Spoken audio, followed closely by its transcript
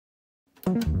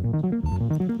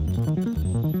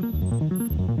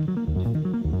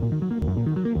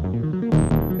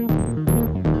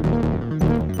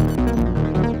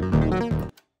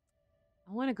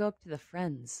to go up to the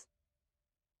friends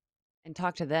and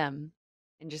talk to them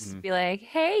and just Mhm. be like,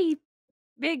 "Hey,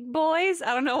 big boys."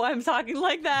 I don't know why I'm talking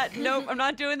like that. Nope, I'm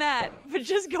not doing that. But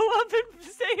just go up and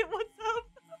say, "What's up?"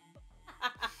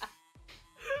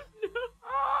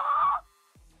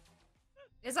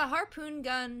 Is a harpoon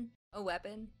gun a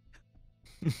weapon?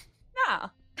 No.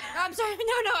 No, I'm sorry. No,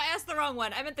 I asked the wrong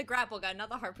one. I meant the grapple gun, not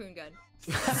the harpoon gun.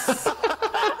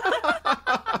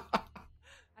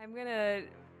 I'm gonna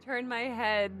turn my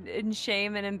head in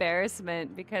shame and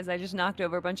embarrassment because I just knocked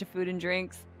over a bunch of food and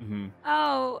drinks. Mm-hmm.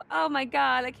 Oh my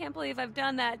God, I can't believe I've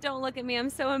done that. Don't look at me, I'm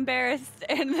so embarrassed.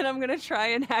 And then I'm gonna try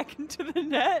and hack into the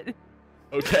net.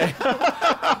 Okay.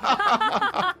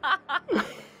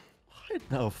 What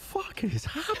the fuck is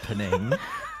happening?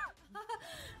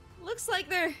 Looks like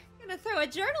they're gonna throw a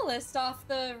journalist off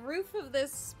the roof of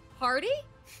this party?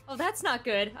 Oh, that's not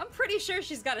good. I'm pretty sure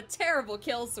she's got a terrible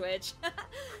kill switch.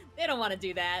 They don't want to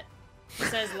do that. She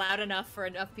says loud enough for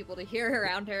enough people to hear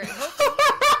around her.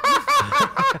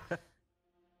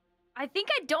 I think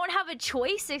I don't have a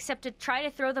choice except to try to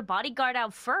throw the bodyguard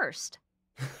out first.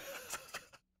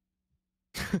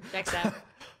 Checks out.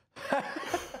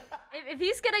 If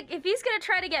he's gonna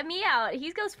try to get me out,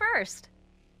 he goes first.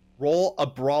 Roll a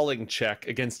brawling check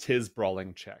against his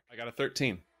brawling check. I got a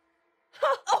 13.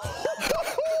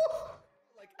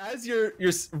 Like as you're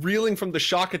reeling from the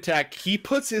shock attack, he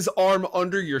puts his arm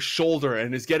under your shoulder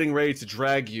and is getting ready to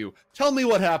drag you. Tell me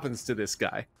what happens to this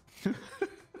guy.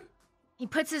 He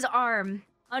puts his arm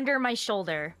under my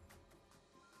shoulder.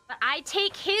 But I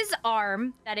take his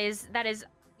arm that is,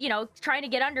 you know, trying to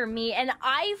get under me, and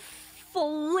I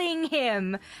fling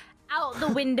him out the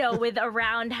window with a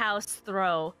roundhouse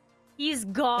throw. He's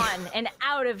gone and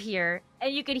out of here,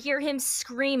 and you could hear him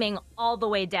screaming all the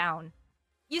way down.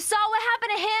 You saw what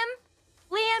happened to him?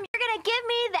 Liam, you're gonna give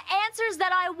me the answers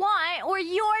that I want, or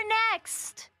you're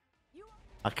next.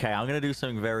 Okay, I'm gonna do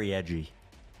something very edgy.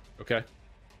 Okay.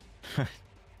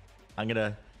 I'm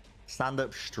gonna stand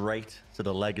up straight so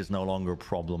the leg is no longer a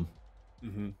problem.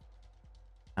 Mm-hmm.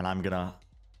 And I'm gonna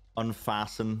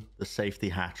unfasten the safety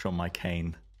hatch on my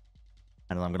cane.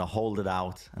 And I'm gonna hold it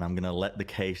out, and I'm gonna let the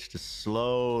case just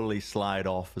slowly slide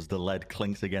off as the lead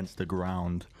clinks against the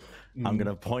ground. I'm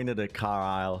gonna point it at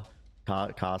Carlisle.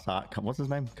 What's his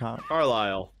name?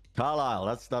 Carlisle. Carlisle.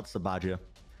 That's the badger.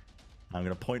 I'm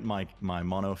gonna point my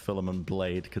monofilament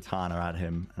blade katana at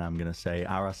him, and I'm gonna say,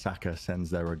 Arasaka sends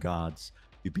their regards.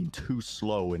 You've been too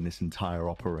slow in this entire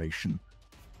operation.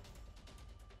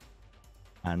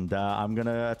 And I'm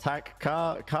gonna attack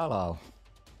Carlisle.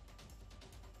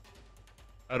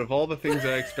 Out of all the things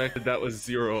I expected, that was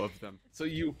 0 of them. So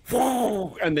you,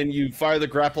 and then you fire the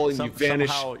grapple and you vanish.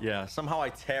 Somehow I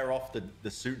tear off the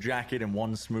suit jacket in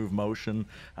one smooth motion.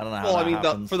 I don't know how Well, that I mean,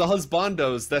 happens. for the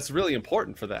husbandos, that's really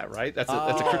important for that, right? That's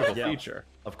a critical yeah. feature.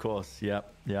 Of course,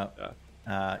 yep.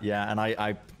 And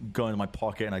I go into my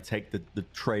pocket and I take the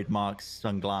trademark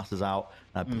sunglasses out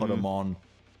and I put them on,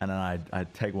 and then I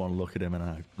take one look at him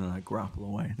and I grapple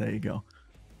away. There you go.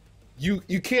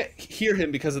 You can't hear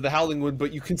him because of the howling wind,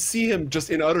 but you can see him just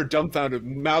in utter dumbfounded,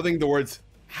 mouthing the words,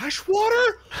 "Hash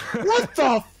water? What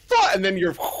the fuck?" And then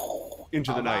you're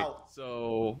into the night. Out.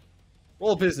 So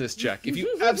roll a business check. If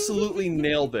you absolutely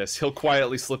nail this, he'll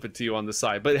quietly slip it to you on the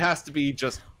side, but it has to be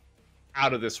just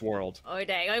out of this world. Oh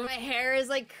dang, like my hair is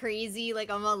like crazy,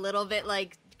 like I'm a little bit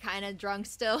like kind of drunk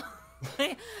still.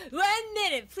 1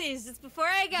 minute, please, just before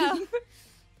I go.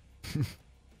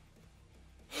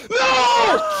 No!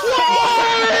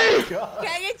 Why? Can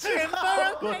I get your info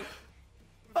real quick?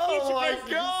 Oh my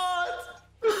god!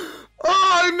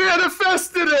 Oh, I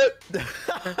manifested it!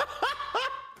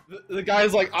 the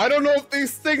guy's like, I don't know if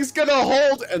these things gonna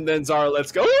hold, and then Zara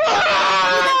lets go. Oh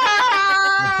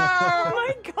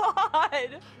my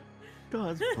God!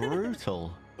 God, that's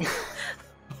brutal.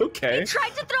 Okay. He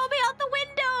tried to throw me out the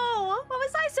window. What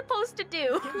was I supposed to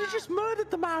do? You just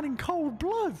murdered the man in cold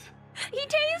blood. He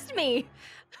tased me.